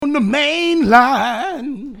on the main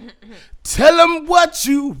line. Tell them what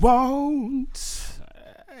you want.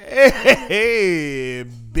 Hey,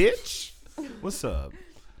 bitch. What's up?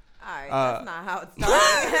 All right, that's not how it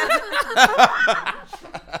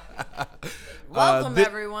started. Welcome,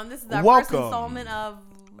 everyone. This is our first installment of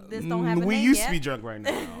This Don't Have a We Name used Yet. to be drunk right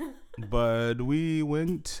now, but we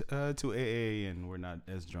went to AA and we're not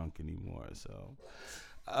as drunk anymore. So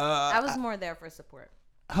I was more there for support.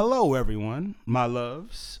 Hello, everyone, my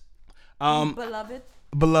loves.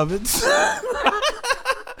 Beloveds.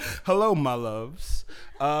 Hello, my loves.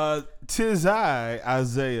 Tis I,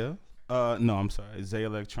 Isaiah. No, I'm sorry, Isaiah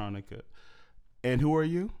Electronica. And who are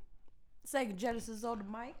you? Sega Genesis on the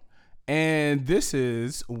mic. And this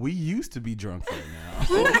is We Used to Be Drunk Right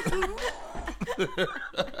Now.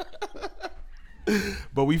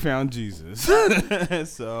 But we found Jesus.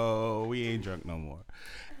 So we ain't drunk no more.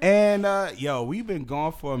 And we've been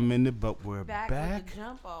gone for a minute, but we're back. With the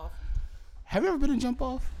jump off. Have you ever been in jump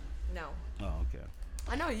off? No. Oh, okay.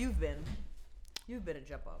 I know you've been. You've been in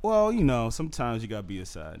jump off. Well, you know, sometimes you gotta be a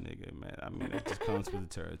side nigga, man. I mean, that just comes with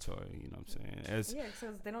the territory. You know what I'm saying?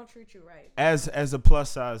 Because they don't treat you right. As a plus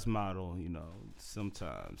size model, you know,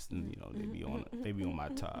 sometimes they be on my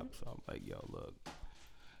top. So I'm like, yo, look,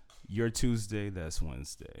 you're Tuesday, that's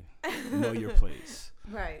Wednesday. Know your place.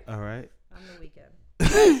 Right. All right. On the weekend.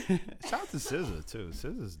 Shout out to SZA too.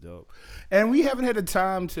 SZA's dope, and we haven't had the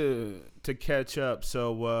time to catch up.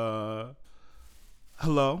 So,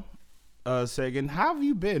 hello, Sagan. How have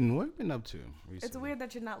you been? What have you been up to recently? It's weird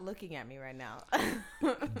that you're not looking at me right now.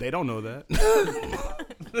 They don't know that.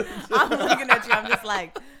 I'm looking at you. I'm just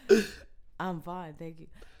like, I'm fine, thank you.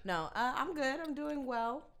 No, I'm good. I'm doing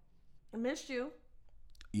well. I missed you.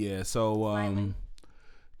 Yeah. So, Finally.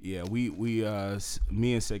 yeah, we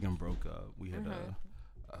me and Sagan broke up. We had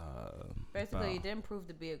Basically, you didn't prove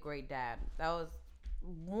to be a great dad. That was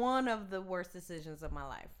one of the worst decisions of my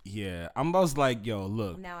life. Yeah, I was like, yo,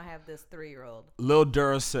 look. Now I have this 3-year-old. Lil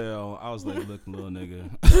Duracell. I was like, look, little nigga.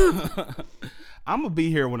 I'm going to be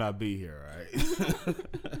here when I be here, right? He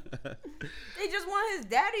just want his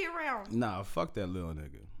daddy around. Nah, fuck that little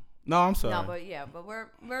nigga. No, I'm sorry. No, but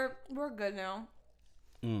we're good now.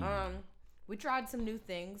 We tried some new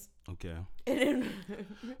things. Okay. It didn't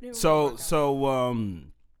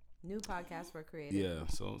new podcasts were created. Yeah,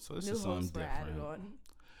 so this new is something hosts were added different.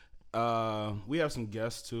 on. We have some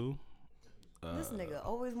guests too. This nigga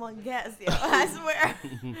always want guests, yo. I swear.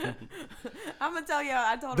 I'm gonna tell y'all.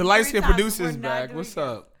 I told him The light skin 3 times producer we're is not back. doing What's guests.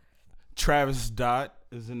 up? Travis Dot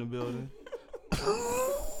is in the building.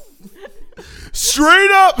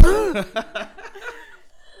 Straight up. Oh,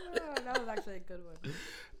 that was actually a good one.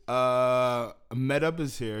 Metup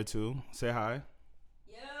is here too. Say hi.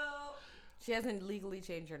 Yo. She hasn't legally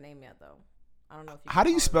changed her name yet, though. I don't know if you. How do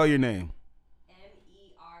you spell your name? MERED.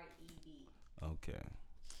 Okay.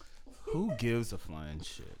 Who gives a flying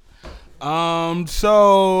shit?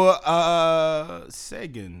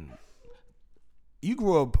 Sagan, you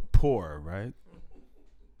grew up poor, right?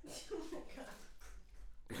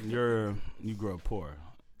 You grew up poor.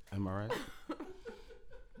 Am I right?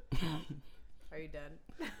 Are you done?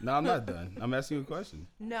 No, I'm not done. I'm asking you a question.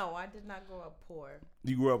 No, I did not grow up poor.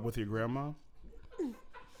 You grew up with your grandma?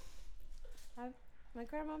 My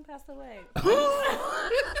grandma passed away.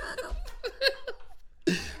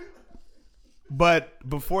 But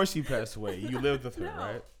before she passed away, you lived with her, No.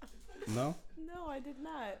 right? No? No, I did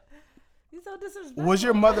not. You so disrespectful. Was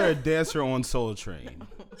your mother a dancer on Soul Train?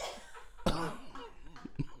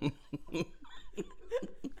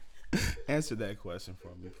 Answer that question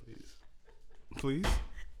for me, please. Please?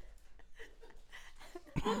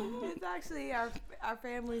 It's actually our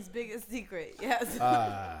family's biggest secret. Yes.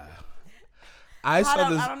 I I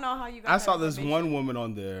don't know how you got I saw that this information. one woman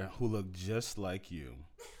on there who looked just like you.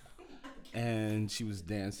 And she was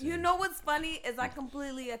dancing. You know what's funny is I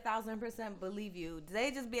completely 1,000% believe you. They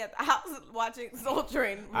just be at the house watching Soul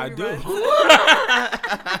Train. I do.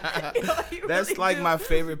 You That's really like do. my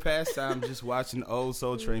favorite pastime, just watching old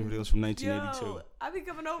Soul Train videos from 1982. Yo, I be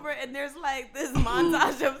coming over and there's like this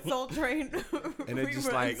montage of Soul Train. And it's just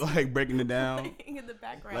reruns like breaking it down. playing in the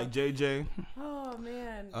background. Like JJ. Oh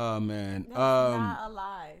man. Oh man. That's not a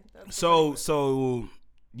lie. That's So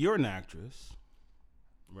you're an actress,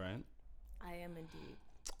 right? I am indeed.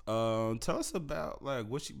 Tell us about like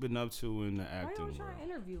what you've been up to in the Why acting you always trying world. to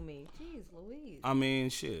interview me? Jeez, Louise. I mean,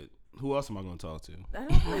 shit. Who else am I gonna talk to? I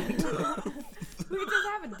don't we could just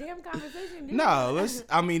have a damn conversation, dude. No, let's.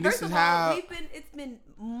 I mean, this First is of all, how. it's been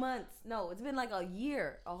months. No, it's been like a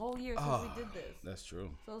year, a whole year since we did this. That's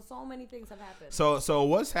true. So many things have happened. So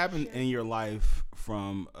what's happened in your life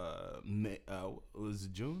from was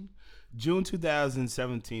it June June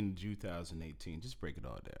 2017 to 2018. Just break it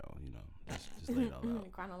all down. Just lay it all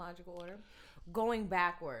out. Chronological order. Going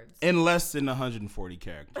backwards. In less than 140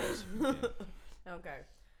 characters. Yeah. Okay.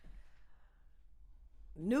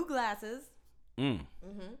 New glasses.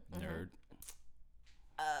 Nerd.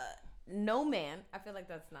 No man. I feel like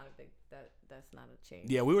that's not a big. That's not a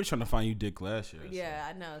change. Yeah, we were trying to find you dick last year. Yeah,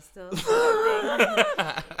 I know. Still.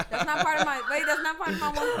 That's not part of my. Wait, that's not part of my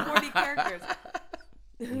 140 characters.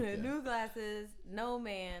 Okay. New glasses. No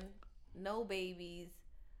man. No babies.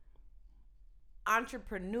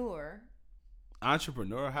 Entrepreneur. How?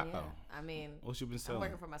 Yeah, I mean, what you been selling? I'm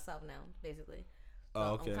working for myself now, basically. So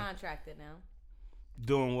okay. I'm contracted now.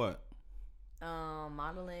 Doing what?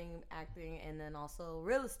 Modeling, acting, and then also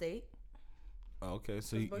real estate. Okay,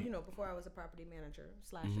 so before I was a property manager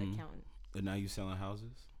 / accountant. And now you selling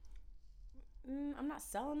houses? I'm not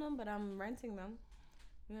selling them, but I'm renting them.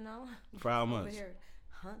 For how much? Over here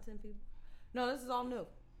hunting people. No, this is all new.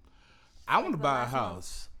 I want to buy a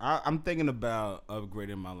house. I'm thinking about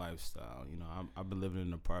upgrading my lifestyle. I've been living in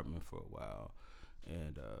an apartment for a while,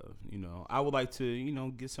 and I would like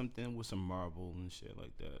to get something with some marble and shit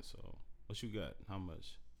like that. So, what you got? How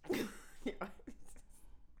much? This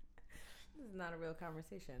is not a real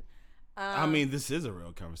conversation. I mean, this is a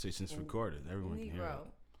real conversation. It's recorded. Everyone can hear it.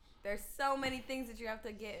 There's so many things that you have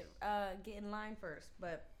to get in line first,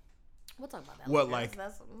 but we'll talk about that. What, later.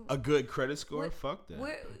 like a good credit score? Fuck that.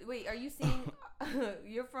 Wait, are you seeing?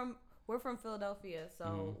 We're from Philadelphia,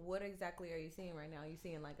 so what exactly are you seeing right now? Are you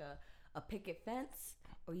seeing like a picket fence,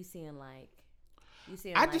 or you seeing like?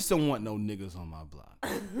 I just don't want no niggas on my block.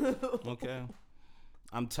 Okay,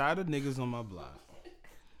 I'm tired of niggas on my block.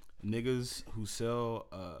 Niggas who sell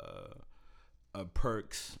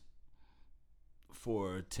perks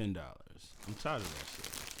for $10. I'm tired of that shit.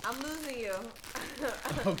 I'm losing you.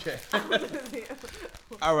 Okay. I'm losing you.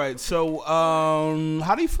 All right. So,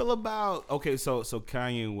 how do you feel about? Okay, so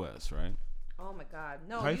Kanye West, right? Oh my God.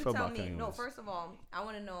 No, how you feel tell about me. Kanye No, West? first of all, I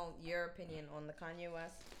want to know your opinion on the Kanye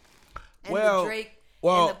West and well, the Drake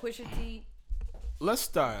well, and the Pusha T. Let's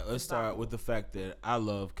start with the fact that I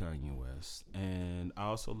love Kanye West, and I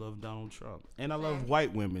also love Donald Trump, and I love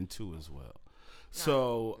white women too as well.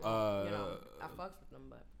 So, I fucks with them,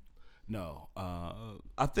 but no,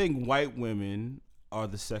 I think white women are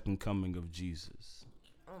the second coming of Jesus.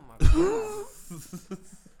 oh my God.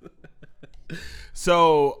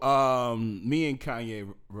 So, me and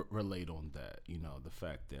Kanye relate on that. The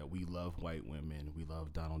fact that we love white women, we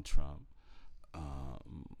love Donald Trump.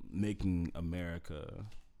 Making America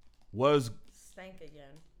stank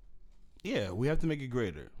again. Yeah, we have to make it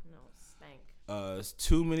greater. No, stank. It's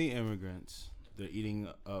too many immigrants. They're eating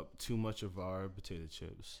up too much of our potato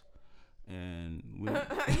chips, and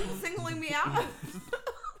are you singling me out?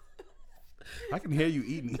 I can hear you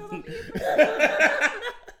eating. All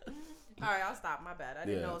right, I'll stop. My bad. I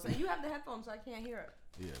didn't know. So you have the headphones, so I can't hear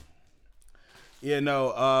it. Yeah,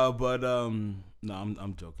 no, no,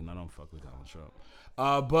 I'm joking. I don't fuck with Donald Trump.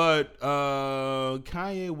 But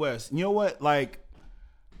Kanye West, you know what? Like,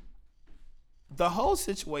 the whole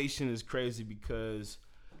situation is crazy because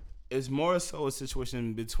it's more so a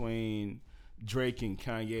situation between Drake and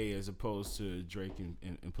Kanye as opposed to Drake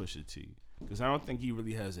and Pusha T. Because I don't think he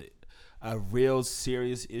really has a real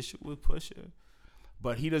serious issue with Pusha.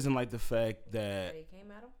 But he doesn't like the fact that he came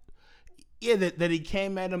at him? Yeah, that he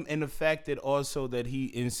came at him, and the fact that also that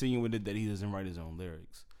he insinuated that he doesn't write his own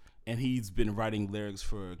lyrics. And he's been writing lyrics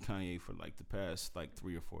for Kanye for like the past like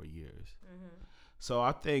 3 or 4 years. Mm-hmm. So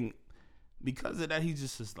I think because of that, he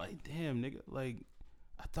just is like, damn, nigga, like,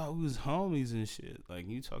 I thought we was homies and shit. Like,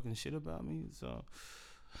 you talking shit about me? So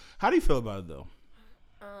how do you feel about it, though?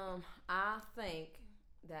 I think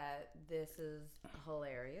that this is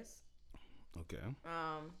hilarious. Okay.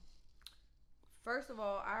 First of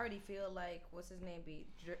all, I already feel like, what's his name be?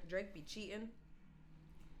 Drake be cheating.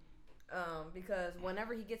 Because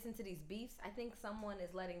whenever he gets into these beefs, I think someone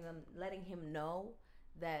is letting him know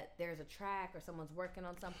that there's a track or someone's working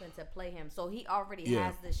on something to play him. So he already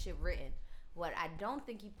has this shit written. What I don't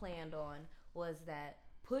think he planned on was that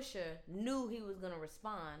Pusha knew he was going to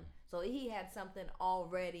respond. So he had something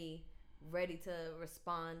already ready to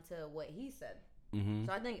respond to what he said. Mm-hmm.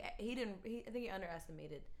 So I think I think he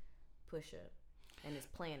underestimated Pusha and his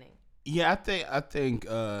planning. Yeah, I think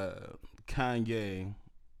Kanye.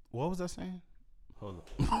 What was I saying? Hold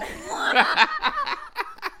on.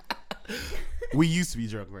 We used to be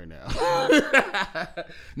drunk right now.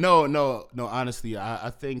 No. Honestly,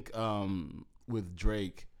 I think with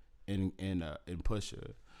Drake and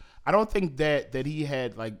Pusha, I don't think that he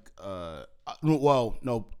had like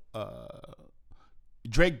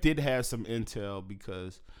Drake did have some intel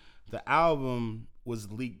because The album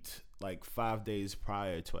was leaked like 5 days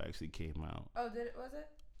prior to it actually came out. Oh, did it? Was it?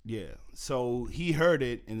 Yeah. So he heard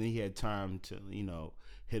it, and then he had time to,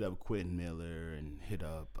 hit up Quentin Miller and hit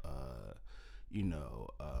up,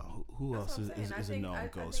 who That's else is a known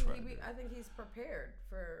ghostwriter? I think he's prepared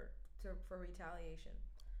for retaliation.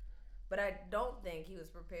 But I don't think he was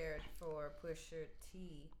prepared for Pusha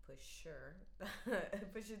T to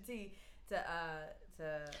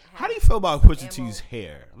How do you feel about Pusha T's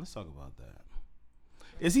hair? Let's talk about that.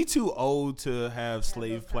 Is he too old to have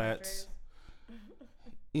slave plaits?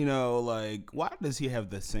 Why does he have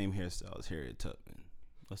the same hairstyle as Harriet Tubman?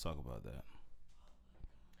 Let's talk about that.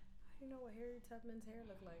 You know what Harriet Tubman's hair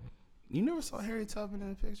looked like? You never saw Harriet Tubman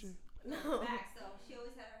in a picture? No. Facts, though. She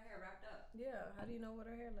always had her hair wrapped up. Yeah. How do you know what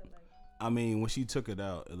her hair looked like? I mean, when she took it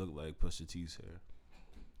out, it looked like Pusha T's hair.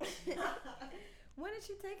 When did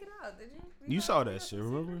she take it out? Did you? You saw that shit,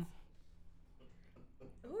 remember?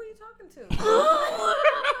 Who are you talking to?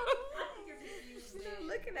 She's not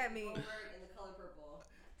looking at me. In the color purple.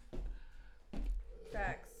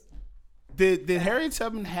 Facts. Did Harriet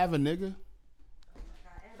Tubman have a nigga?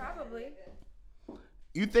 Probably.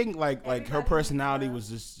 You think like her personality was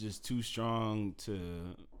just too strong to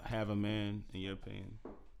have a man, in your opinion?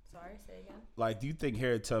 Sorry, say again. Like, do you think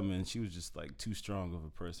Harriet Tubman, she was just like too strong of a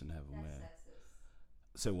person to have a man?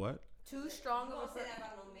 Say what? Too strong of a person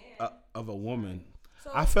of a woman.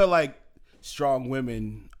 So, I feel like strong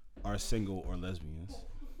women are single or lesbians.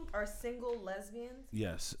 Are single lesbians?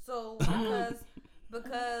 Yes. So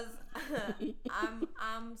because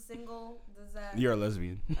I'm single, does that? You're a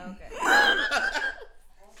lesbian. Okay.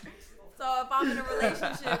 So if I'm in a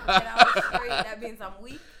relationship and I'm straight, that means I'm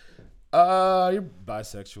weak. You're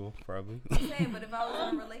bisexual, probably. I'm saying, but if I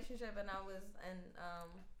was in a relationship and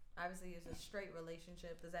obviously it's a straight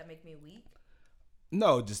relationship, does that make me weak?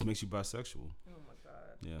 No, it just makes you bisexual. Oh my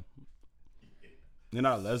god. Yeah. You're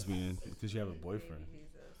not a lesbian because you have a boyfriend.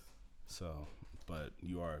 Jesus. So, but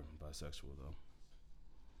you are bisexual though.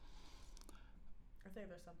 I think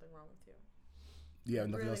there's something wrong with you. You have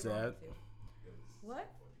nothing else to add? What?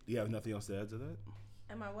 You have nothing else to add to that?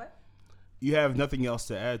 Am I what? You have nothing else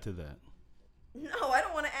to add to that. No, I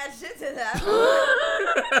don't want to add shit to that.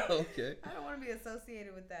 Okay. I don't want to be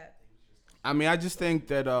associated with that. I mean, I just think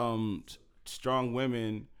that strong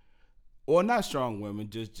women, or not strong women,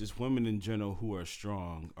 just women in general who are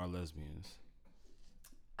strong are lesbians.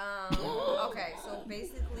 Okay, so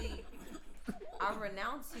basically, I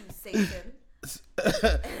renounce you, Satan.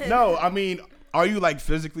 No, I mean, are you like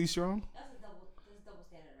physically strong? That's double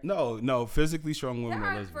standard. Right? No, physically strong women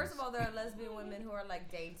are lesbians. First of all, there are lesbian women who are like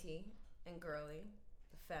dainty and girly,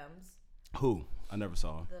 the femmes. Who? I never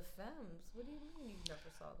saw them. The femmes. What do you mean you never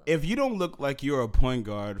saw them? If you don't look like you're a point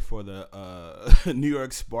guard for the New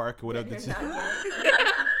York Spark or whatever.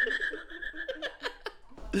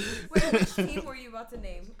 Wait, which team were you about to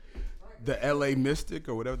name? The LA Mystic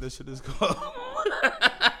or whatever this shit is called.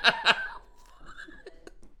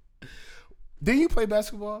 Didn't you play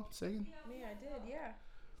basketball, Sagan? Me, I did, yeah.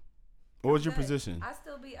 What was your position? I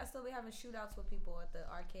still be having shootouts with people at the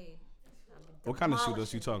arcade. What kind of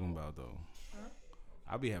shootouts you talking about though? Huh?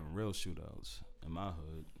 I be having real shootouts in my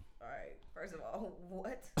hood. All right. First of all,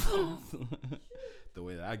 what? The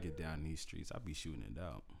way that I get down these streets, I be shooting it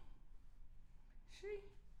out. She.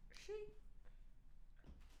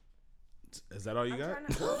 Is that all you got?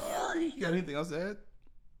 You got anything else to add?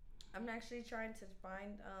 I'm actually trying to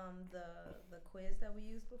find the quiz that we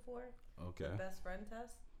used before. Okay. The best friend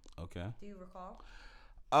test. Okay. Do you recall?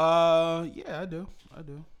 Yeah, I do. I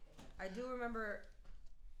do remember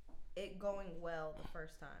it going well the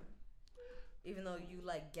first time. Even though you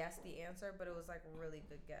like guessed the answer, but it was like a really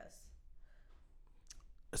good guess.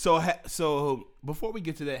 So before we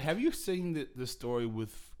get to that, have you seen the story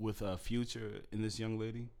with Future and this young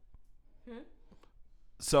lady?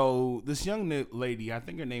 So this young lady, I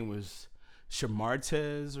think her name was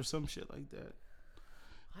Shamartez or some shit like that.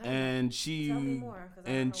 And she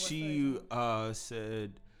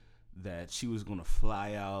said that she was gonna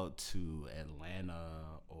fly out to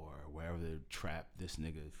Atlanta or wherever the trap this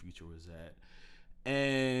nigga Future was at,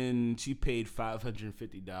 and she paid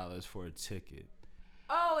 $550 for a ticket.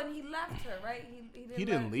 Oh, and he left her, right? He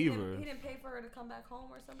didn't leave her. He didn't pay for her to come back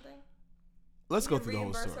home or something. Let's go through the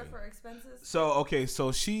whole story. Reimburse her for expenses. So okay,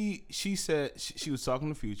 so she said she was talking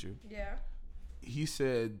to Future. Yeah. He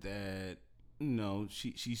said that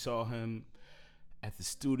she saw him at the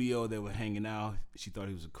studio. They were hanging out. She thought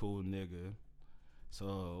he was a cool nigga.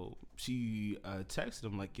 So she texted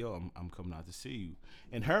him like, "Yo, I'm coming out to see you."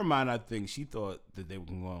 In her mind, I think she thought that they were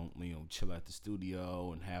going to chill at the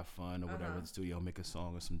studio and have fun or whatever at the studio, make a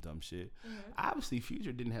song or some dumb shit. Obviously,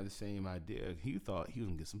 Future didn't have the same idea. He thought he was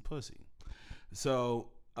gonna get some pussy.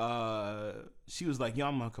 So she was like, "Yo,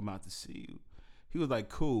 I'm gonna come out to see you." He was like,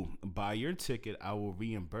 "Cool, buy your ticket. I will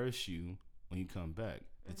reimburse you when you come back."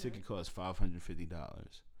 The ticket cost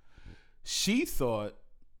 $550. She thought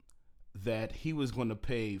that he was going to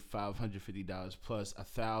pay $550 plus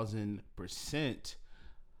 1,000%,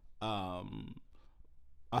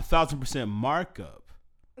 1,000% markup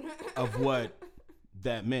of what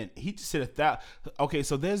that meant. He just said 1,000. Okay,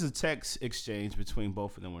 so there's a text exchange between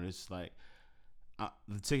both of them where it's like,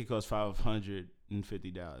 the ticket costs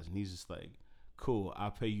 $550, and he's just like, "Cool,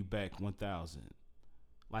 I'll pay you back 1,000."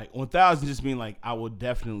 Like 1,000 just mean like I will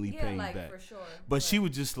definitely pay you back. For sure. But she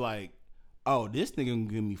was just like, "Oh, this nigga gonna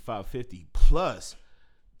give me $550 plus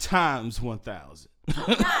times 1,000."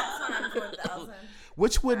 Not times 1,000.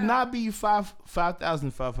 Which would not be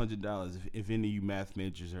 $5,500 if any of you math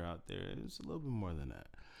majors are out there. It's a little bit more than that.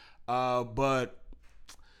 But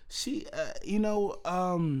she,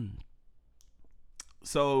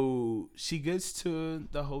 so she gets to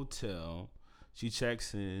the hotel. She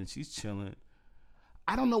checks in. She's chilling.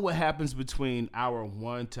 I don't know what happens between hour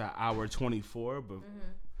 1 to hour 24, but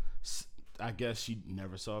I guess she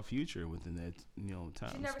never saw Future within that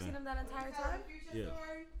time. She never seen him that entire time? Yeah.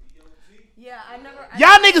 Yeah, I never.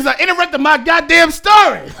 Y'all niggas are interrupting my goddamn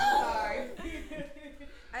story. Sorry.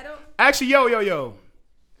 I don't. Actually, yo.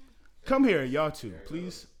 Come here, y'all two,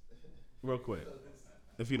 please. Real quick.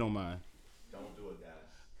 If you don't mind. Don't do it, guys.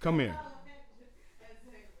 Come here.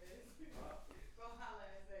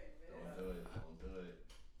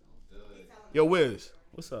 Yo, Wiz,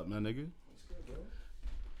 what's up, man, nigga?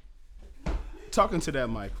 Talking to that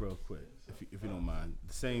mic real quick, if you don't mind.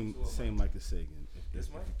 The same mic as Sagan, if you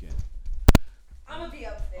can. I'm gonna be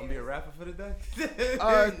upstairs. I'm gonna be a rapper for the day.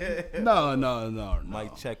 No.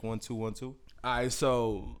 Mic check 1 2 1 2. All right,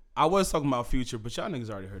 so I was talking about Future, but y'all niggas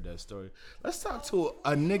already heard that story. Let's talk to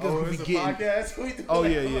a nigga who be getting. Oh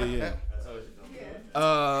yeah.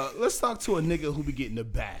 Let's talk to a nigga who be getting the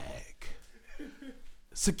bag.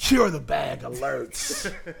 Secure the bag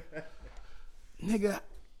alerts. Nigga,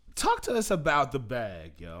 talk to us about the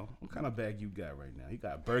bag, yo. What kind of bag you got right now? You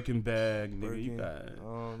got a Birkin bag, nigga. You got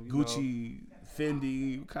Gucci,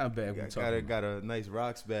 Fendi. What kind of bag we talking about? Got a nice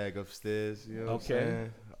rocks bag upstairs. You know what I'm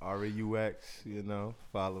saying? RAUX,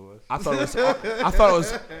 follow us. I thought it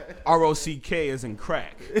was ROCK as in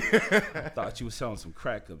crack. I thought you was selling some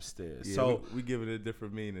crack upstairs. Yeah, so we give it a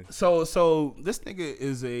different meaning. So this nigga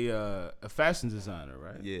is a fashion designer,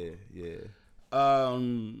 right? Yeah.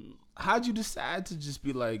 How'd you decide to just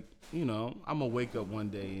be like, I'm gonna wake up one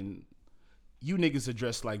day and you niggas are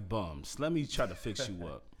dressed like bums. Let me try to fix you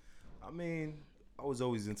up. I mean, I was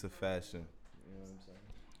always into fashion. You know what I'm saying?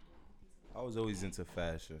 I was always into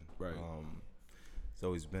fashion. Right. It's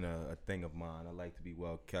always been a thing of mine. I like to be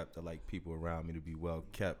well kept. I like people around me to be well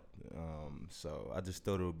kept. So I just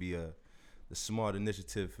thought it would be a smart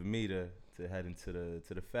initiative for me to head into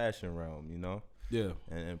the fashion realm, Yeah.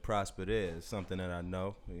 And prosper there. It's something that I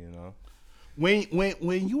know, When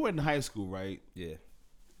you were in high school, right? Yeah.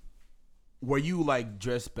 Were you like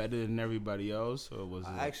dressed better than everybody else, or was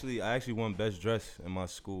it? I actually won best dress in my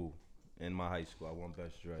school. In my high school, I won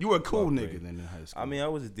best dress. You were a cool nigga then in high school. I mean, I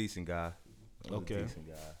was a decent guy. I Okay.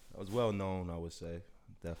 was well known, I would say,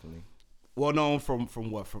 definitely. Well known from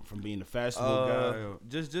what? From being a fashionable guy? Or?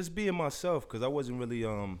 Just being myself, because I wasn't really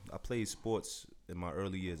I played sports in my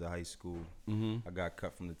early years of high school. Mm-hmm. I got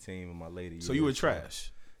cut from the team in my later years. So you were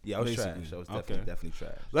trash. Yeah, I was basically. trash. I was Okay. definitely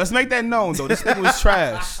trash. Let's make that known though. This nigga was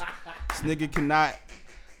trash. This nigga cannot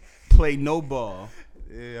play no ball.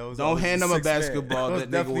 Yeah, I was Don't hand him a basketball. Man. That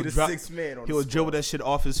nigga definitely will the drop. sixth man on He the will squad. dribble that shit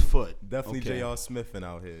off his foot. Definitely Okay. J.R. Smithin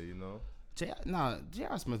out here,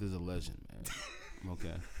 J.R. Smith is a legend, man.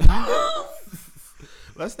 Okay.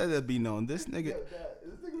 Let's let that be known. This nigga.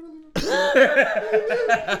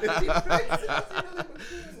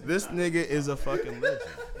 This nigga is a fucking legend.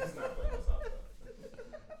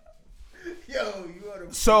 Yo, you are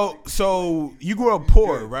the. So you grew up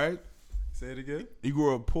poor, right? Say it again. You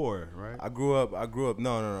grew up poor, right? I grew up.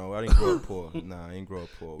 No. I didn't grow up poor. Nah, I didn't grow up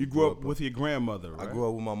poor. You grew up with your grandmother, right? I grew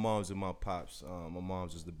up with my moms and my pops. My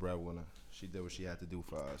mom's was the breadwinner. She did what she had to do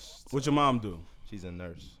for us. What your mom do? She's a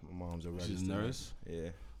nurse. My mom's a She's registered a nurse? Yeah.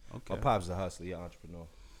 Okay. My pop's a hustler. He's an entrepreneur.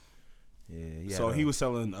 Yeah. So he was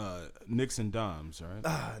selling nicks and dimes, right?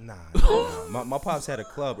 Nah. My pops had a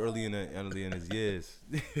club early in his years.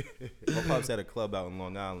 My pops had a club out in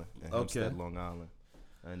Long Island, in Hempstead, Long Island.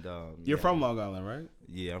 And You're from Long Island, right?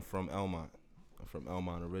 Yeah, I'm from Elmont. I'm from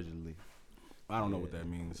Elmont originally. I don't know what that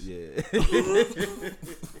means. Yeah.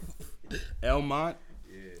 Elmont?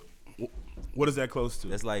 Yeah. What is that close to?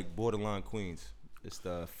 That's like borderline Queens. It's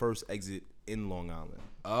the first exit in Long Island.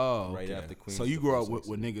 Oh, right okay. after Queens. So you the grew up first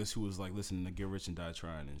with exit. niggas who was like listening to Get Rich and Die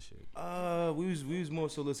Trying and shit. We was more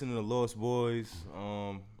so listening to Lost Boys,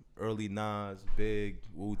 early Nas, Big,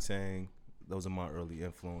 Wu-Tang. Those are my early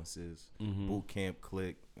influences. Boot Camp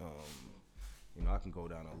Click. I can go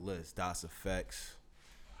down a list. Das Effects.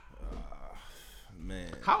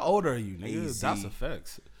 Man. How old are you, nigga? AZ. Das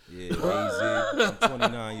Effects. Yeah, AZ. I'm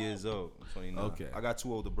 29 years old. I'm 29. Okay. I got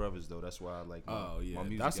 2 older brothers though. That's why I like. My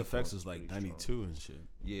music Das Effects influence was like pretty 92 strong. and shit.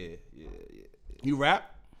 Yeah. You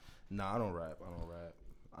rap? Nah, I don't rap.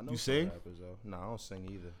 I know You some sing? rappers though. Nah, I don't sing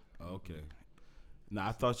either. Okay. Nah,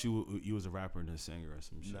 I thought you was a rapper and a singer or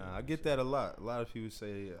some shit. Nah, I get that a lot. A lot of people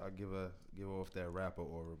say I give off that rapper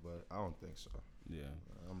aura, but I don't think so. Yeah.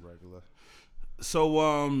 I'm regular.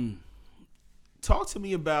 So, talk to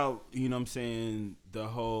me about, you know what I'm saying, the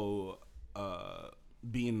whole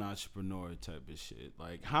being an entrepreneur type of shit.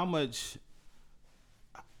 Like, how much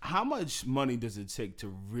money does it take to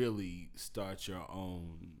really start your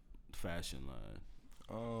own fashion line?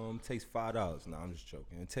 Takes $5. No, I'm just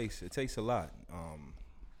joking. It takes a lot.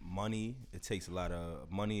 Money. It takes a lot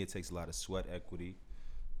of money. It takes a lot of sweat equity.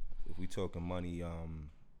 If we talking money,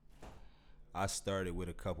 I started with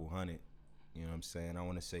a couple hundred. You know what I'm saying? I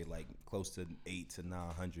want to say like close to 800 to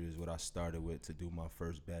 900 is what I started with to do my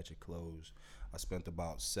first batch of clothes. I spent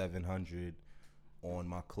about $700 on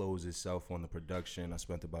my clothes itself, on the production. I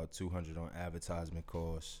spent about $200 on advertisement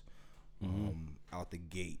costs out the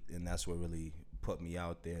gate, and that's what really put me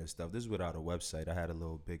out there and stuff. This is without a website. I had a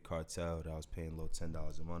little big cartel that I was paying a little $10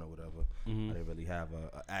 a month or whatever. I didn't really have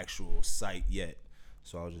a actual site yet.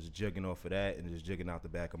 So I was just jigging off of that and just jigging out the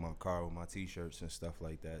back of my car with my T-shirts and stuff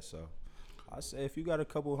like that. So I say if you got a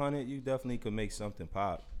couple hundred, you definitely could make something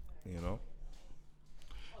pop, you know?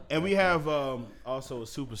 And we have also a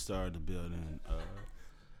superstar in the building.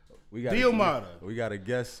 We got Diomara. We got a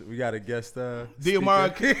guest.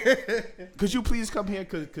 Diomara, could you please come here?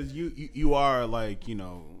 Because you are like, you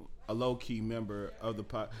know, a low-key member of the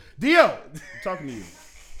pod. Dio, I'm talking to you.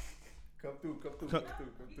 Come through.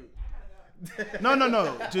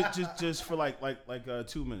 No. Just for like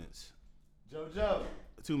 2 minutes. JoJo.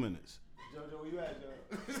 2 minutes. JoJo, where you at, Joe?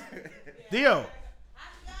 Dio.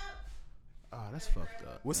 Oh, that's fucked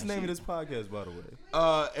up. What's the name of this podcast, by the way?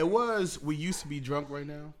 It was We Used to Be Drunk Right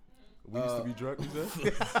Now. We used to be drunk, you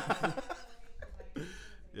said?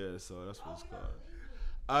 Yeah, so that's what it's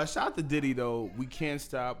called. Shout out to Diddy though. We can't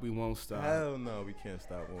stop. We won't stop. Hell no, we can't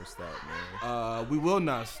stop, won't stop, man. We will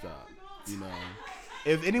not stop. You know,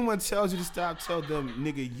 if anyone tells you to stop, tell them,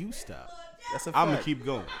 nigga, you stop. That's a fact. I'm gonna keep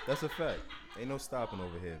going. That's a fact. Ain't no stopping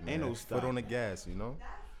over here, man. Ain't no Foot stopping. on the gas, you know?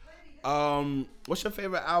 What's your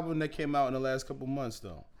favorite album that came out in the last couple months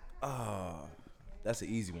though? That's an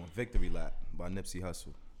easy one. Victory Lap by Nipsey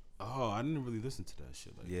Hussle. Oh, I didn't really listen to that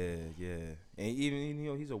shit. Like Yeah. And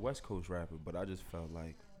even he's a West Coast rapper, but I just felt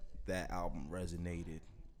like that album resonated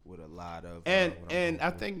with a lot of. And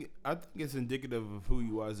I think it's indicative of who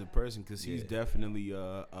you are as a person because he's definitely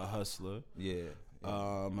a hustler. Yeah.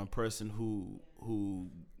 A person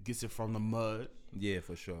who gets it from the mud. Yeah,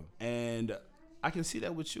 for sure. And I can see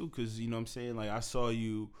that with you because, you know what I'm saying? Like, I saw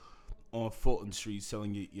you on Fulton Street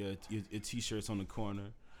selling your T-shirts on the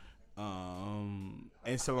corner. And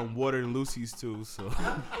selling water and Lucy's too, so.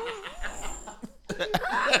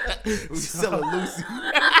 We selling Lucy.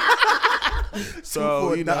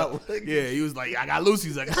 So, you know, yeah, he was like, I got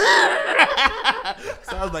Lucy's. So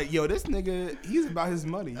I was like, yo, this nigga, he's about his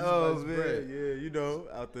money. He's about his bread. Yeah, you know,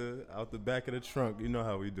 out the back of the trunk. You know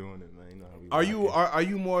how we doing it, man. You know how we Are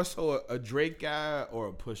you more so a Drake guy or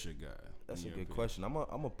a Pusha guy? That's a good question. I'm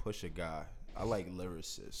a Pusha guy. I like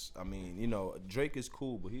lyricists. I mean, you know, Drake is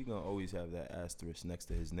cool, but he gonna always have that asterisk next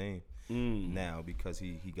to his name now because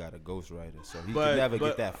he got a ghostwriter, so he can never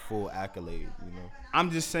get that full accolade. You know,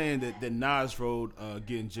 I'm just saying that Nas wrote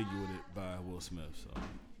 "Getting Jiggy with It" by Will Smith. So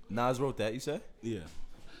Nas wrote that. You said? yeah,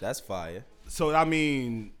 That's fire. So I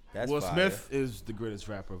mean, That's Will fire. Smith is the greatest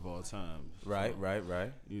rapper of all time. So, Right.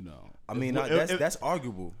 You know, I mean, if, that's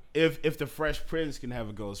arguable. If the Fresh Prince can have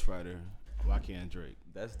a ghostwriter, why can't Drake?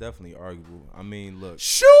 That's definitely arguable. I mean, look.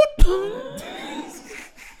 Shoot! Here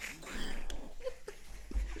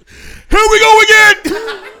we go again!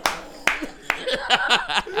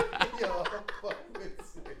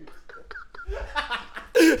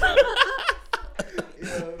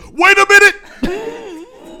 Wait a minute!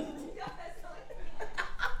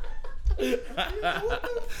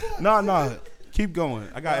 No. Keep going.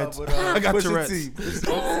 I got Pusha Tourette's. T.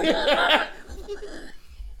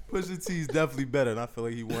 Pusha T is definitely better, and I feel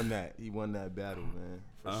like he won that. He won that battle, man.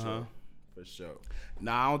 For sure. For sure.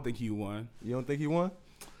 Nah, I don't think he won. You don't think he won?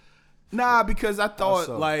 Nah, because I thought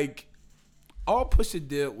so? like all Pusha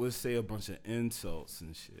did was say a bunch of insults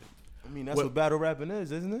and shit. I mean, that's what battle rapping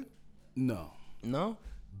is, isn't it? No. No?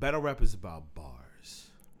 Battle rap is about bars.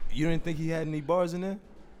 You didn't think he had any bars in there?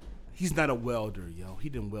 He's not a welder, yo. He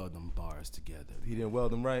didn't weld them bars together. He didn't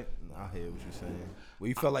weld them right? I hear what you're saying. Well,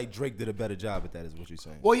 you felt like Drake did a better job at that, is what you're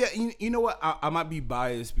saying. Well, yeah, you know what? I might be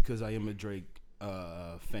biased because I am a Drake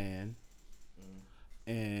fan.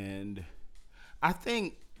 And I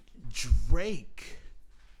think Drake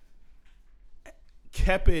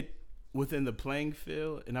kept it within the playing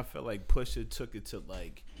field, and I felt like Pusha took it to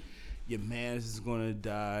like, your man's is gonna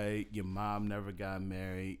die, your mom never got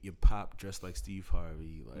married, your pop dressed like Steve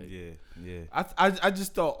Harvey. Like, yeah. I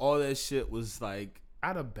just thought all that shit was like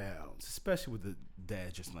out of bounds, especially with the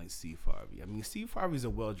dad dressing like Steve Harvey. I mean, Steve Harvey's a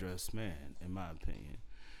well dressed man, in my opinion.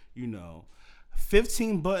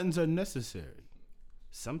 15 buttons are necessary.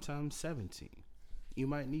 Sometimes 17. You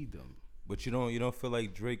might need them. But you don't feel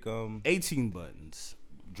like Drake 18 buttons.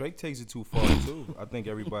 Drake takes it too far too. I think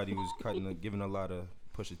everybody was giving a lot of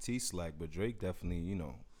Pusha T slack, but Drake definitely,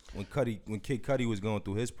 when Kid Cudi was going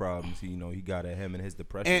through his problems, he got at him and his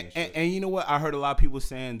depression and shit. And you know what? I heard a lot of people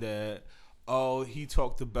saying that, he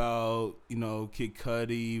talked about, Kid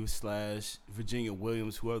Cudi / Virginia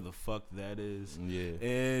Williams, whoever the fuck that is.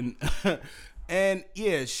 Yeah. And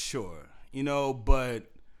yeah, sure. But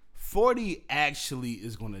 40 actually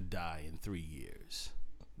is going to die in 3 years.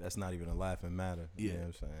 That's not even a laughing matter. Yeah. You know what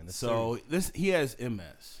I'm saying? That's so serious. he has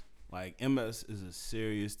MS. Like, MS is a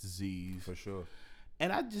serious disease. For sure.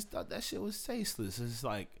 And I just thought that shit was tasteless. It's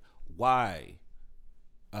like, why,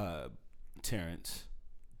 Terrence?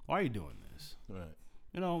 Why are you doing this? Right.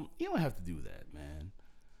 You don't have to do that, man.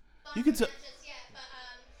 Well, You can not just yet,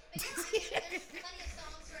 but there's plenty of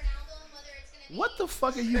songs for an album, whether it's gonna be What the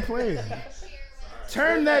fuck are you playing? next year, whether it's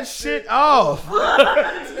Turn that shit off. Turn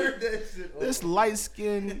that shit This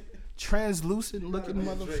light-skinned, translucent-looking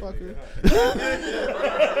motherfucker.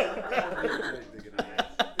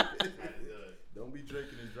 Don't be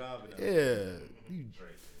drinking and driving. Yeah,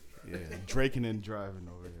 drinking and driving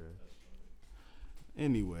over here.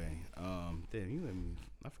 Anyway, damn, you let me.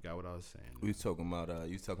 I forgot what I was saying. We was talking about the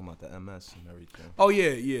MS and everything. Oh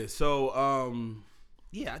yeah. So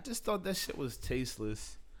yeah, I just thought that shit was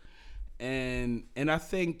tasteless, and I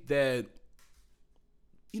think that,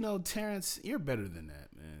 Terrence, you're better than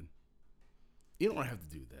that, man. You don't have to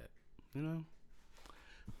do that,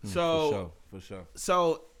 So For sure.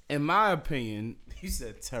 So in my opinion, He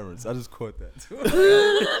said Terrence. I just caught that too.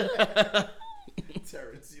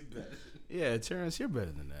 Terrence, you better. yeah, Terrence, you're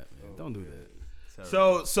better than that, man. Don't do that.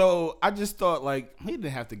 Terrence. So I just thought like he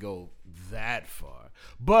didn't have to go that far,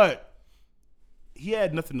 but he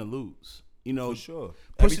had nothing to lose. For sure.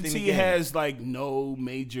 Pusha Everything to T gain. has like no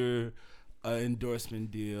major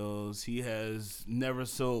endorsement deals. He has never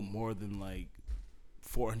sold more than like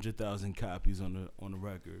 400,000 copies on the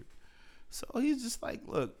record. So he's just like,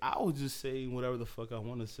 look, I will just say whatever the fuck I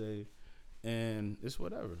want to say, and it's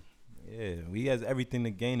whatever. Yeah, he has everything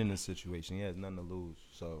to gain in this situation. He has nothing to lose.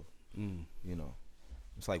 So,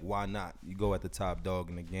 it's like, why not? You go at the top dog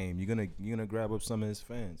in the game. You're gonna grab up some of his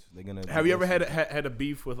fans. They're gonna. Have you ever had a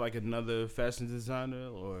beef with like another fashion designer,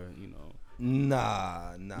 or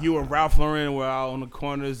Nah. You and Ralph Lauren were out on the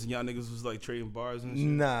corners and y'all niggas was like trading bars and shit?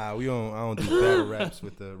 Nah, I don't do battle raps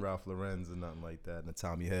with the Ralph Lauren's or nothing like that. And the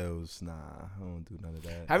Tommy Hills. Nah, I don't do none of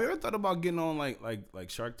that. Have you ever thought about getting on like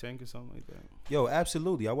Shark Tank or something like that? Yo,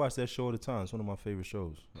 absolutely. I watch that show all the time. It's one of my favorite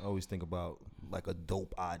shows. I always think about like a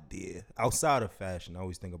dope idea outside of fashion. I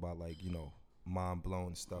always think about like, mind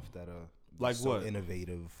blowing stuff that are like so what?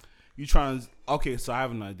 Innovative. You trying? Okay, so I have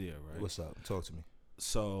an idea, right? What's up? Talk to me.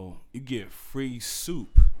 So you get free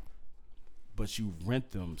soup, but you rent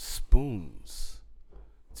them spoons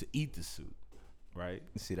to eat the soup, right?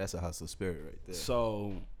 See, that's a hustle spirit right there.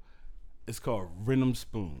 So it's called Rent 'em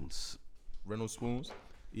Spoons. Rental spoons.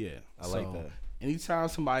 Yeah, I like that. Anytime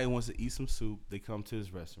somebody wants to eat some soup, they come to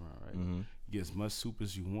this restaurant, right? Mm-hmm. Get as much soup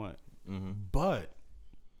as you want, Mm-hmm. but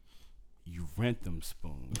you rent them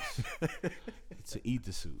spoons to eat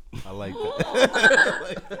the soup. I like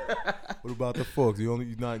that. What about the forks? You're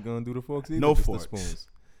not gonna do the forks either? No Just forks. The spoons.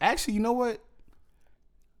 Actually, you know what?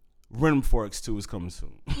 Rent 'em Forks 2 is coming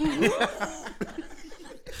soon.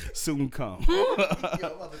 Soon come.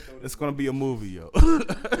 It's gonna be a movie, yo.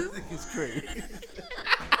 It's crazy.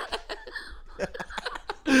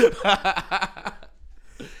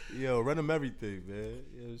 Yo, run them everything, man.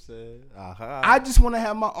 You know what I'm saying? I just want to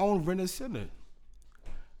have my own Rent-A-Center.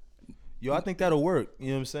 Yo, I think that'll work. You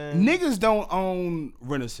know what I'm saying? Niggas don't own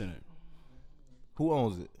Rent-A-Center. Who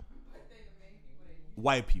owns it?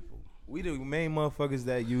 White people. We the main motherfuckers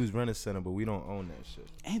that use Rent-A-Center, but we don't own that shit.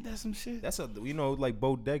 Ain't that some shit? That's like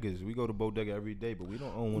bodegas. We go to bodega every day, but we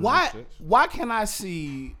don't own one Why? of those shits. Why can I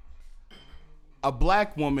see a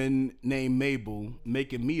black woman named Mabel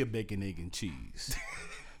making me a bacon, egg, and cheese?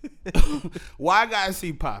 Why I gotta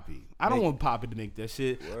see Poppy? I don't want Poppy to make that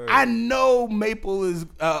shit. Word. I know Mabel is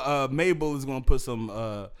gonna put some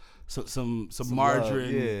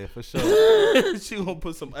margarine. Love, yeah, for sure. She gonna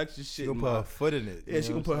put some extra shit. She gonna put her foot in it. Yeah,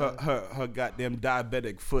 she gonna put her goddamn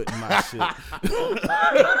diabetic foot in my shit.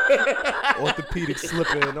 Orthopedic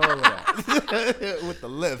slipper and all of that. With the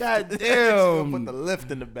lift. God She damn. gonna put the lift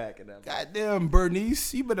in the back of that. Goddamn,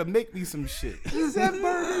 Bernice, you better make me some shit. Is that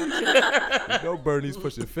Bernice? You know Bernie's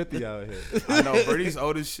pushing 50 out here. I know Bernice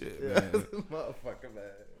old as shit, man. Motherfucker, man.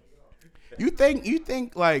 You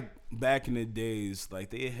think like back in the days, like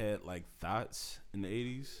they had like thoughts in the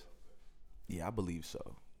 80s? Yeah, I believe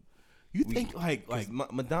so. You think like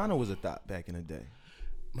Madonna was a thought back in the day.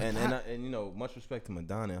 And you know, much respect to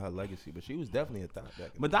Madonna and her legacy, but she was definitely a thought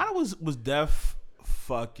back in the day. Madonna was deaf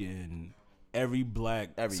fucking every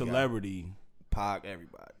black Every celebrity. Pac,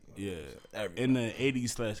 everybody. Yeah. Everybody. In the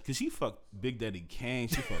 80s cause she fucked Big Daddy Kane,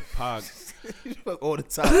 she fucked Pac. She fuck all the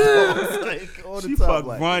time. Like, all the She time, fucked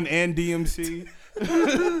like, Run and DMC.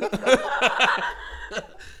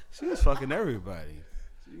 She was fucking everybody.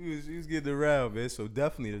 She was getting around, man. So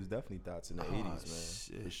there's definitely thoughts in the 80s, man.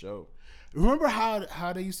 Shit. For sure. Remember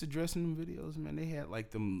how they used to dress in them videos, man? They had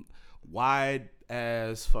like them wide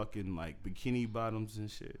ass fucking like bikini bottoms and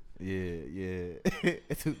shit. Yeah.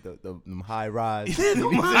 Them high rise.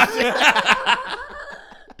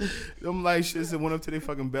 Them like shits that went up to their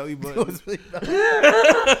fucking belly button.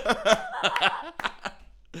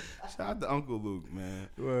 Shout out to Uncle Luke, man.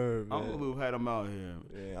 Word, man. Uncle Luke had him out here.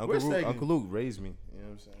 Yeah, Where's Sagan? Uncle Luke raised me. You know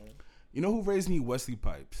what I'm saying? You know who raised me? Wesley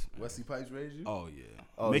Pipes. Wesley Pipes raised you? Oh yeah.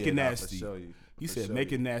 Oh, Make yeah, it nah, nasty. for sure, He for said sure,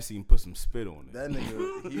 make it yeah. nasty and put some spit on it. That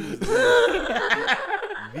nigga,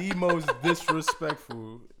 he was the most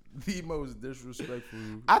disrespectful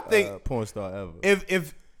I think porn star ever.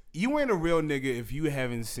 If you ain't a real nigga, if you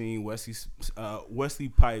haven't seen Wesley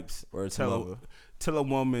Pipes Word to tell mother. a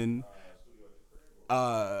woman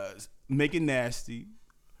make it nasty,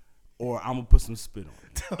 or I'm gonna put some spit on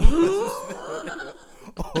it.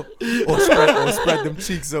 or spread them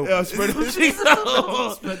cheeks open. Yeah, spread them cheeks out.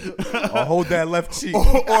 Or hold that left cheek.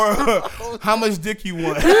 or how much dick you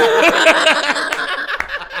want.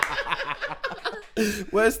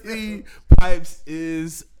 Wesley Pipes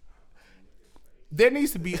is. There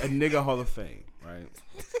needs to be a nigga Hall of Fame, right?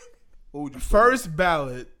 First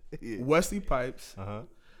ballot, Wesley Pipes.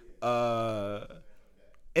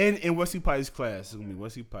 In Wesley Pipes' class, it's gonna be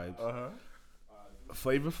Wesley Pipes,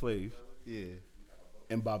 Flavor Flav, Yeah.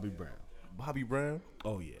 and Bobby Brown. Bobby Brown?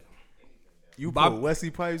 Oh yeah. You Bob- put Wesley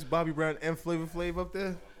Pipes, Bobby Brown, and Flavor Flav up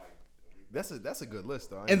there? That's a good list,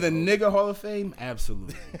 though. In the nigga Hall of Fame,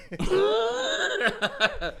 absolutely.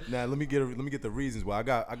 Now let me get the reasons why. I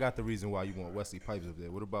got the reason why you want Wesley Pipes up there.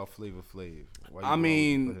 What about Flavor Flav? Why you I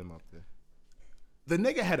mean, put him up there? The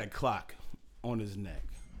nigga had a clock on his neck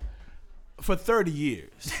for 30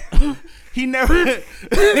 years. He never,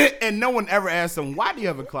 and no one ever asked him, why do you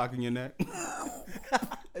have a clock in your neck?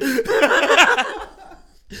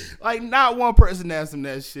 Like, not one person asked him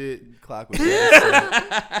that shit. Clock was never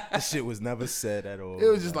said. This shit was never said at all. It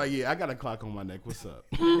was just like, yeah, I got a clock on my neck. What's up?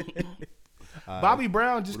 Bobby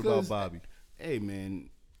Brown, just What about because. Bobby? Hey, man,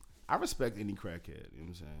 I respect any crackhead. You know what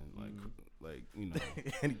I'm saying? Like you know.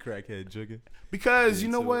 Any crackhead jugging? Because Yeah,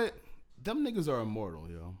 you know too. what? Them niggas are immortal,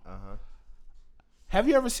 yo. Uh-huh. Have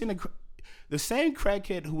you ever seen the same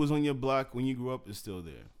crackhead who was on your block when you grew up is still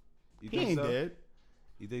there? You He think ain't so? dead.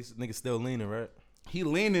 You think this nigga still leaning, right? He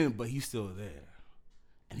leaning, but he's still there.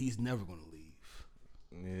 And he's never going to leave.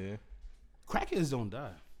 Yeah. Crackheads don't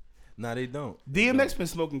die. Nah, they don't. DMX been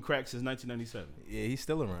smoking crack since 1997. Yeah, he's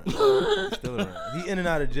still around. He's still around. He in and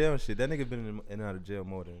out of jail and shit. That nigga been in and out of jail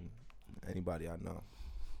more than anybody I know.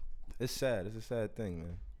 It's sad. It's a sad thing,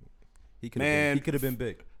 man. He could have been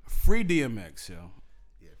big. Free DMX, yo.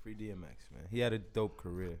 Yeah, free DMX, man. He had a dope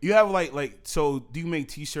career. You have so do you make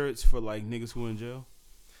t-shirts for like niggas who are in jail?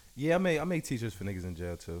 Yeah, I make t-shirts for niggas in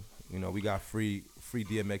jail too. You know, we got free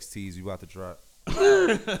DMX tees we about to drop.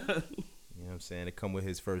 You know what I'm saying? It come with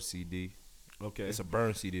his first CD. Okay. It's a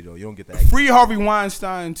burn CD though. You don't get that. Free Harvey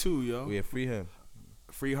Weinstein too, yo. Yeah, free him.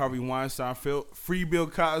 Free Harvey Weinstein. Free Bill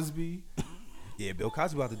Cosby. Yeah, Bill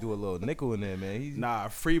Cosby about to do a little nickel in there, man. He's Nah,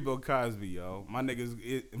 free Bill Cosby, yo. My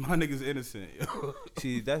nigga's innocent, yo.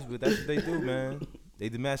 See, that's what they do, man. They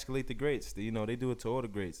demasculate the greats. They do it to all the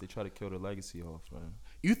greats. They try to kill the legacy off, man.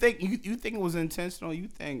 You think it was intentional? You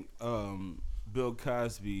think Bill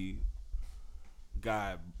Cosby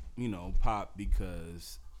got popped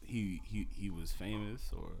because he was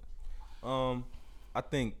famous, or? I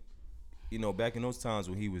think back in those times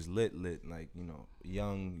when he was lit, like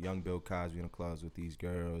young Bill Cosby in the clubs with these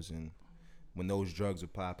girls, and when those drugs were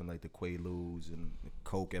popping, like the Quaaludes and the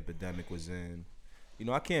coke epidemic was in.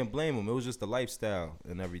 I can't blame him. It was just the lifestyle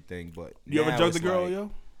and everything. But you ever now drugged the it's girl, like, yo?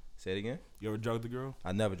 Say it again. You ever drugged the girl?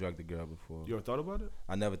 I never drugged the girl before. You ever thought about it?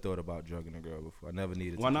 I never thought about drugging a girl before. I never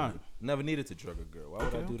needed. Why to not? Never needed to drug a girl. Why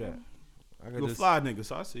would I do that? I could You a just, fly nigga,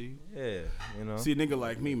 so I see you. Yeah, See a nigga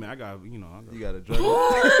like me, man. I got You got to drug her.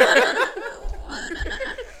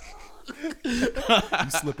 You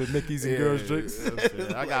slipping Mickey's and girls' drinks.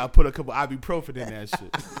 Yeah, I gotta put a couple ibuprofen in that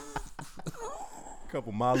shit.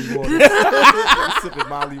 Couple Molly water. Sipping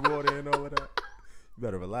Molly water and all of that. You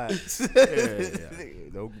better relax.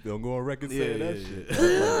 Don't go on record saying that shit. Like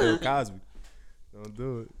Bill Cosby. Don't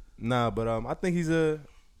do it. Nah, but I think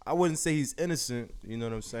I wouldn't say he's innocent, you know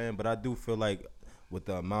what I'm saying? But I do feel like with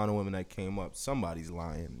the amount of women that came up, somebody's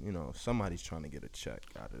lying. Somebody's trying to get a check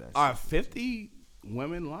out of that Are shit. 50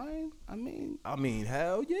 women lying? I mean,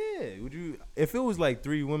 hell yeah. Would you? If it was like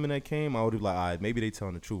 3 women that came, I would be like, all right, maybe they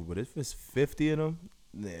telling the truth. But if it's 50 of them,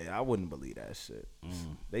 I wouldn't believe that shit.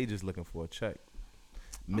 They just looking for a check.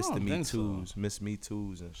 Mr. Me Too's, Miss Me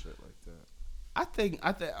Too's, and shit like that. I think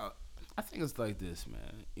it's like this,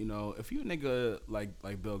 man. If you a nigga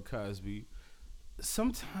like Bill Cosby,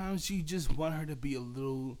 sometimes you just want her to be a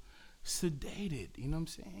little sedated. You know what I'm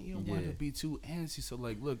saying? You don't want her to be too antsy. So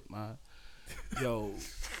like, look, yo,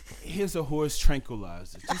 here's a horse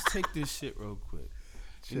tranquilizer. Just take this shit real quick.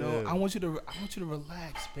 I want you to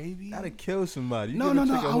relax, baby. That'll kill somebody. No.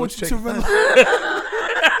 I want you to relax.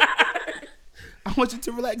 I want you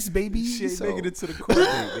to relax, baby. She ain't making it to the court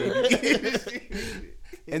date, baby.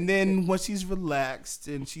 And then once she's relaxed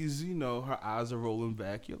and she's, her eyes are rolling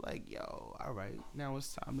back, you're like, yo, all right, now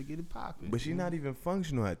it's time to get it popping. But she's not even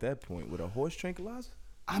functional at that point with a horse tranquilizer.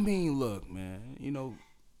 I mean, look, man,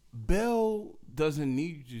 Bill doesn't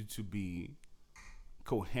need you to be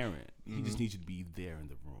coherent. He just needs you to be there in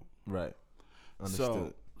the room. Right.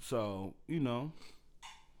 Understood. So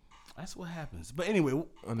that's what happens. But anyway,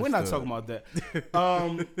 Understood. We're not talking about that.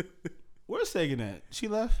 Where's Sagan at? She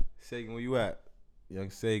left? Sagan, where you at? Young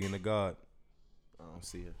Sagan, the God. I don't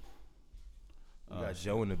see her. You got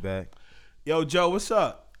Joe in the back. Yo, Joe, what's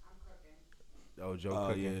up? Oh, Joe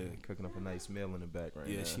cooking. Yeah. Cooking up a nice meal in the back right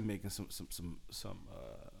now. Yeah, she making some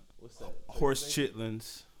What's that? horse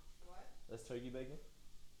chitlins. What? That's turkey bacon?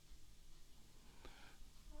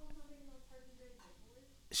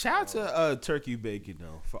 Shout out to turkey bacon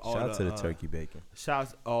though for all Shout out to the turkey bacon. Shout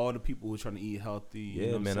out to all the people who are trying to eat healthy.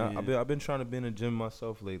 Yeah, man. I've been trying to be in the gym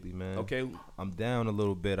myself lately, man. Okay. I'm down a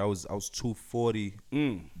little bit. I was 240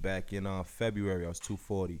 back in February. I was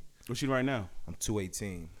 240. What's she right now? I'm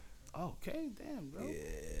 218. Okay, damn, bro.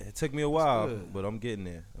 Yeah, it took me a while, good. but I'm getting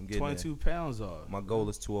there. 22 pounds off. My goal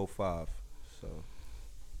is 205. So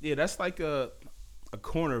yeah, that's like a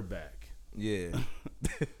cornerback. yeah.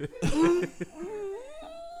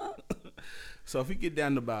 So if you get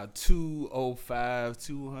down to about 205,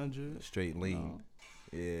 200, Straight lean.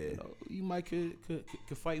 Yeah. you might could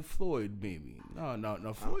fight Floyd maybe.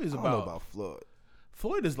 No. Floyd is I don't know about Floyd.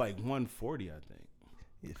 Floyd is like 140, I think.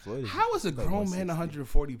 Yeah, Floyd. How is a like grown man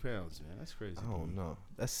 140 pounds, man? That's crazy. I don't know.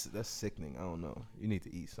 That's sickening. I don't know. You need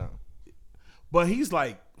to eat something. But he's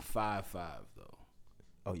like 5'5" though.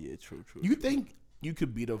 Oh yeah, true. You think you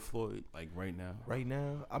could beat up Floyd like right now? Right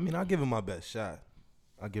now, I mean, I'll give him my best shot.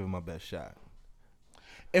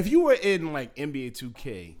 If you were in like NBA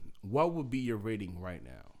 2K, what would be your rating right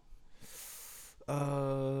now?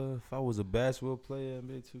 If I was a basketball player in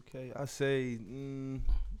NBA 2K, I'd say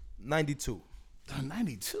 92.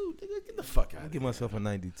 92? Nigga, get the fuck out I'll of give here. myself a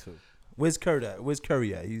 92. Where's Curry at? Where's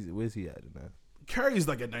Curry at? Where's he at in that? Curry's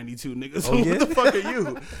like a 92, nigga. So Oh, yeah? what the fuck are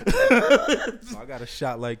you? So I got a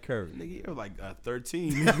shot like Curry. Nigga, you're like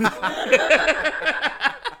 13.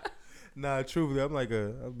 Nah, truthfully, I'll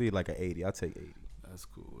be like an 80. I'll take 80. That's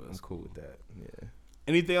cool. I'm cool with that. Yeah.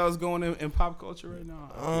 Anything else going in pop culture right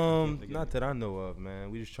now? Not that I know of, man.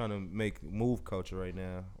 We just trying to make move culture right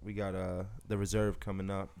now. We got the reserve coming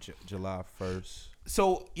up July 1st.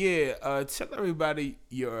 So yeah, tell everybody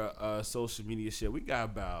your social media shit. We got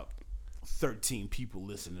about 13 people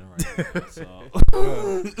listening right now. So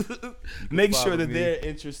make sure that they're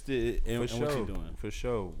interested in what you're doing. For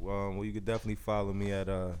sure. Well, you could definitely follow me at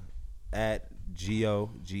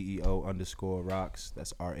GEO_rocks.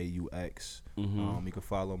 That's RAUX. You can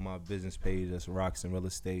follow my business page. That's Rocks and Real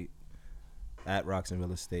Estate. At Rocks and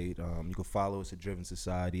Real Estate. You can follow us at Driven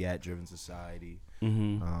Society, at Driven Society.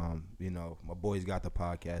 My boys got the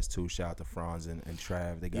podcast too. Shout out to Franz and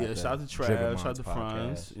Trav. They got shout out to Trav, shout out to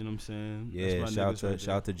Franz. You know what I'm saying? Yeah, shout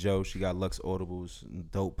out to Joe. She got Lux Audibles,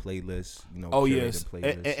 dope playlists. Yes,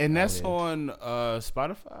 and that's on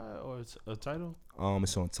Spotify or it's a Tidal.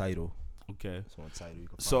 It's on Tidal. Okay, it's on Tidal. You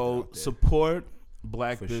can so support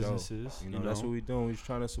Black businesses. Sure. You know, that's what we're doing. We're just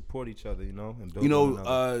trying to support each other, and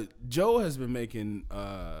build Joe has been making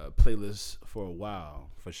playlists for a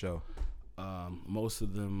while. For sure. Most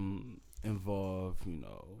of them involve,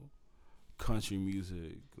 country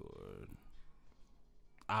music or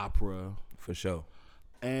opera. For sure.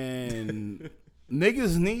 And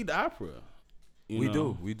niggas need opera. We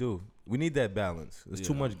do. We need that balance. There's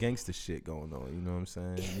too much gangster shit going on. You know what I'm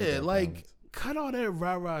saying? Yeah, cut all that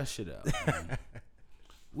rah-rah shit out.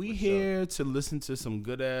 We here to listen to some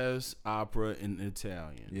good ass opera in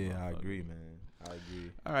Italian. Yeah, I agree, man. I agree.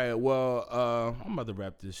 All right, well, I'm about to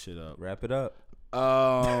wrap this shit up. Wrap it up.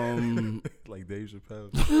 Like Dave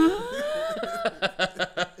Chappelle.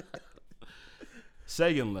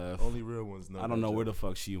 Sagan left. Only real ones know. I don't know where the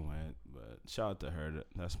fuck she went, but shout out to her.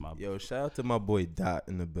 That's my Yo, shout out to my boy Dot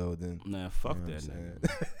in the building. Nah, fuck that nigga.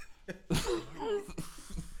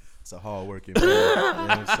 It's a hard working man. You know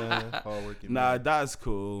what I'm saying? Hard working Nah, man. Dot's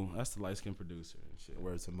cool. That's the light skinned producer and shit.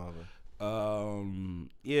 Word to mother.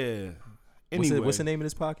 Yeah. Anyway, What's the name of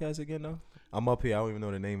this podcast again, though? I'm up here. I don't even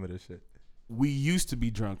know the name of this shit. We used to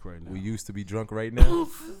be drunk right now. We used to be drunk right now.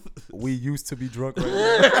 We used to be drunk right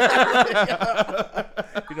now.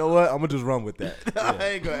 You know what? I'm gonna just run with that. Yeah. I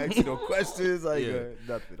ain't gonna ask you no questions. I ain't gonna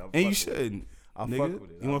nothing. And you shouldn't. I'll fuck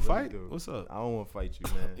with it. You want to fight? What's up? I don't want to fight you,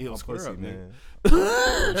 man. Yo, square pussy, up, man.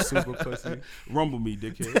 Super pussy. Rumble me,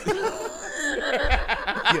 dickhead.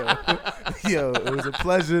 Yo, it was a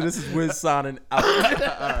pleasure. This is Wiz signing out. All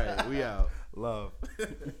right, we out. Love.